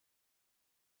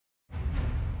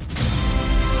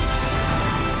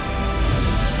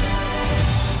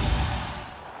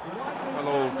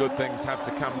good things have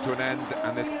to come to an end,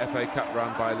 and this FA Cup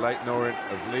run by Leyton Orient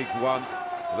of League One,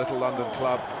 a little London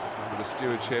club under the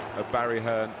stewardship of Barry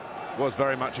Hearn, was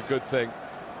very much a good thing.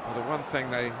 Well, the one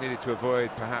thing they needed to avoid,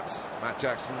 perhaps, Matt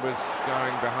Jackson, was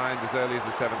going behind as early as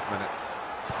the 7th minute.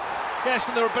 Yes,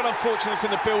 and they were a bit unfortunate in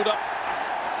the build-up.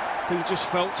 But you just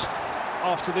felt,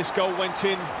 after this goal went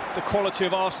in, the quality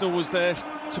of Arsenal was there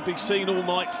to be seen all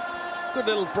night. Good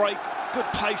little break, good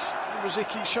pace from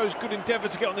Rosicky, shows good endeavour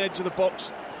to get on the edge of the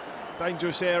box.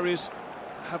 Dangerous areas,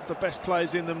 have the best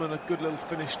players in them, and a good little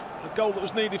finish. A goal that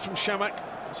was needed from Chamakh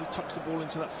as he tucks the ball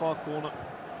into that far corner.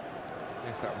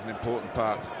 Yes, that was an important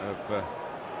part of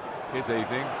his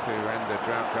evening to end the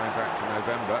drought going back to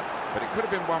November. But it could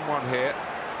have been 1-1 here.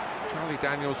 Charlie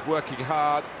Daniels working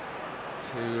hard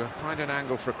to find an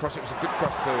angle for a cross. It was a good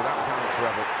cross too. That was Alex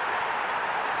Revell.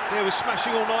 Yeah, he was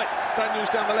smashing all night. Daniels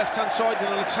down the left-hand side in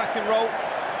an attacking role.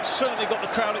 Certainly got the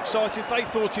crowd excited. They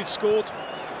thought he'd scored.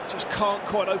 Just can't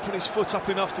quite open his foot up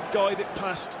enough to guide it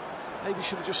past. Maybe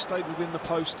should have just stayed within the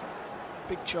post.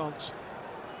 Big chance.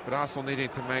 But Arsenal needing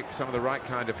to make some of the right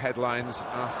kind of headlines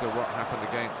after what happened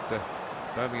against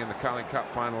Birmingham in the Carling Cup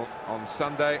final on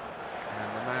Sunday.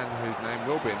 And the man whose name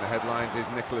will be in the headlines is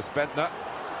Nicklas Bendtner.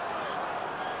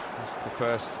 That's the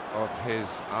first of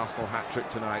his Arsenal hat-trick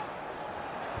tonight.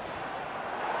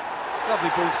 Lovely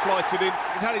ball flighted in.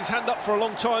 He'd had his hand up for a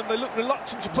long time. They looked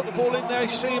reluctant to put the ball in there. You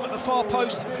see him at the far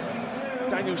post.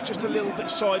 Daniels just a little bit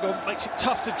side on. Makes it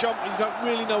tough to jump. You don't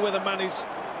really know where the man is.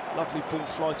 Lovely ball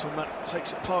flight on that.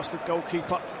 Takes it past the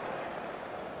goalkeeper.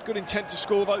 Good intent to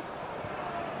score, though.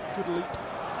 Good leap.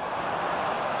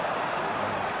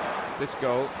 This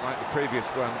goal, like the previous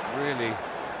one, really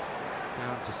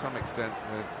down to some extent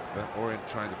with Orient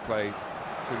trying to play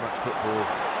too much football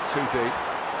too deep.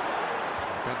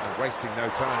 Bendtner wasting no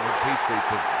time once he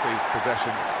sees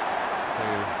possession to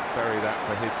bury that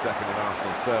for his second and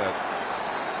Arsenal's third.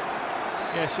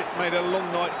 Yes, it made a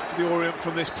long night for the Orient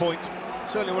from this point.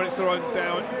 Certainly when it's their own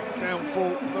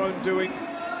downfall, their own doing.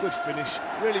 Good finish,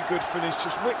 really good finish.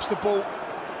 Just whips the ball,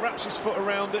 wraps his foot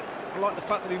around it. I like the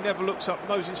fact that he never looks up,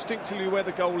 knows instinctively where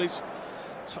the goal is.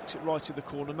 Tucks it right in the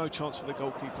corner, no chance for the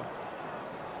goalkeeper.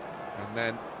 And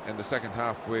then in the second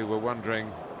half we were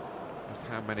wondering just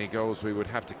how many goals we would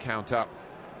have to count up.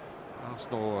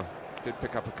 Arsenal did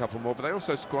pick up a couple more, but they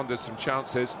also squandered some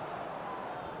chances.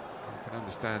 I can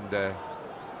understand a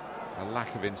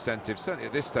lack of incentive, certainly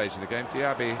at this stage of the game.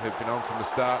 Diaby, who'd been on from the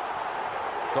start,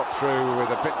 got through with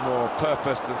a bit more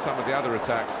purpose than some of the other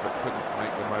attacks, but couldn't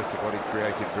make the most of what he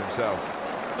created for himself.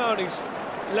 No, and he's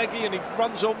leggy and he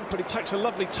runs on, but he takes a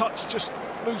lovely touch, just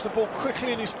moves the ball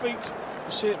quickly in his feet.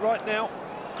 You see it right now.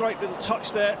 Great little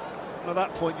touch there. And at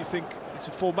that point you think it's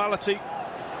a formality.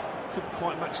 Couldn't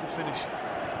quite match the finish.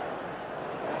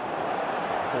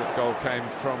 Fourth goal came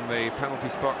from the penalty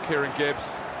spot. Kieran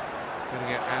Gibbs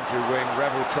getting at Andrew Wing.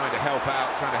 Revell trying to help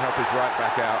out, trying to help his right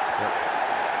back out, but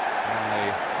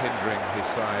only hindering his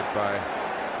side by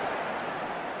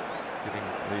giving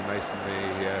Lee Mason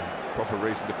the proper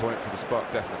reason to point for the spot.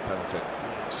 Definite penalty.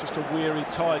 It's just a weary,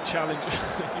 tired challenge.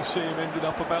 You see him ended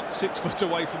up about 6 foot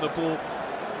away from the ball.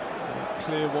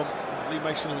 Clear one. Lee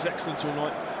Mason was excellent all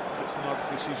night. Gets another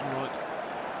decision right.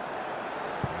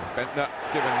 Bendtner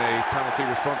given the penalty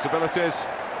responsibilities.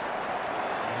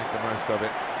 Made the most of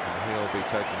it, and he'll be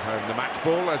taking home the match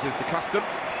ball, as is the custom.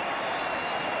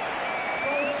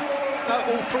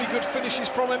 All three good finishes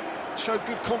from him. Showed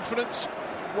good confidence.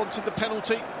 Wanted the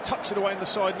penalty. Tucks it away in the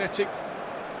side netting.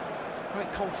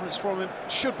 Great confidence from him.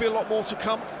 Should be a lot more to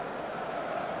come.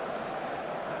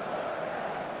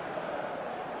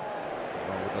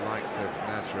 Well, with the likes of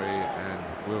Nasri and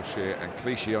Wilshere and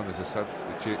Clichy on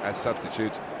as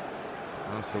substitutes,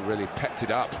 Arsenal really pepped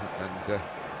it up. And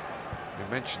we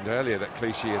mentioned earlier that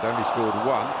Clichy had only scored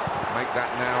one. Make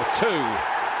that now 2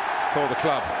 for the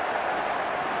club.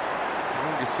 The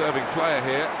longest serving player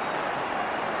here.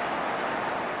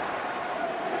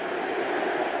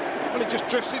 Well, he just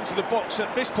drifts into the box.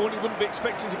 At this point, he wouldn't be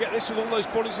expecting to get this with all those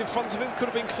bodies in front of him. Could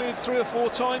have been cleared 3 or 4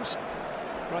 times.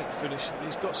 Great finish.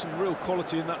 He's got some real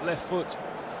quality in that left foot.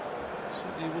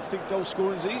 Certainly you will think goal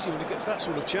scoring is easy when he gets that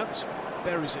sort of chance.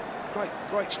 Buries it.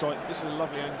 Great strike. This is a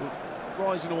lovely angle.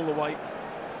 Rising all the way.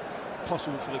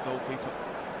 Possible for the goalkeeper.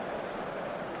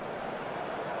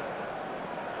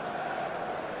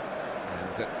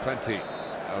 And plenty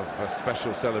of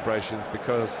special celebrations,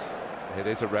 because it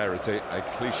is a rarity, a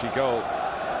Clichy goal.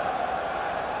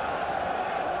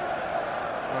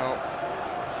 Well,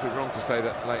 it'd be wrong to say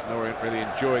that Leyton Orient really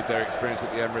enjoyed their experience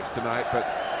at the Emirates tonight, but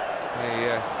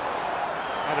they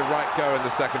had a right go in the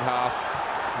second half.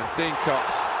 And Dean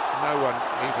Cox, no one,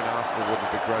 even Arsenal, wouldn't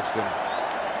have begrudged him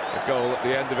a goal at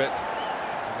the end of it.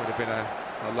 It would have been a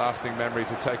lasting memory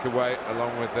to take away,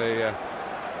 along with the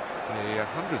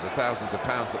hundreds of thousands of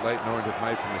pounds that Leyton Orient have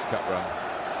made from this cup run.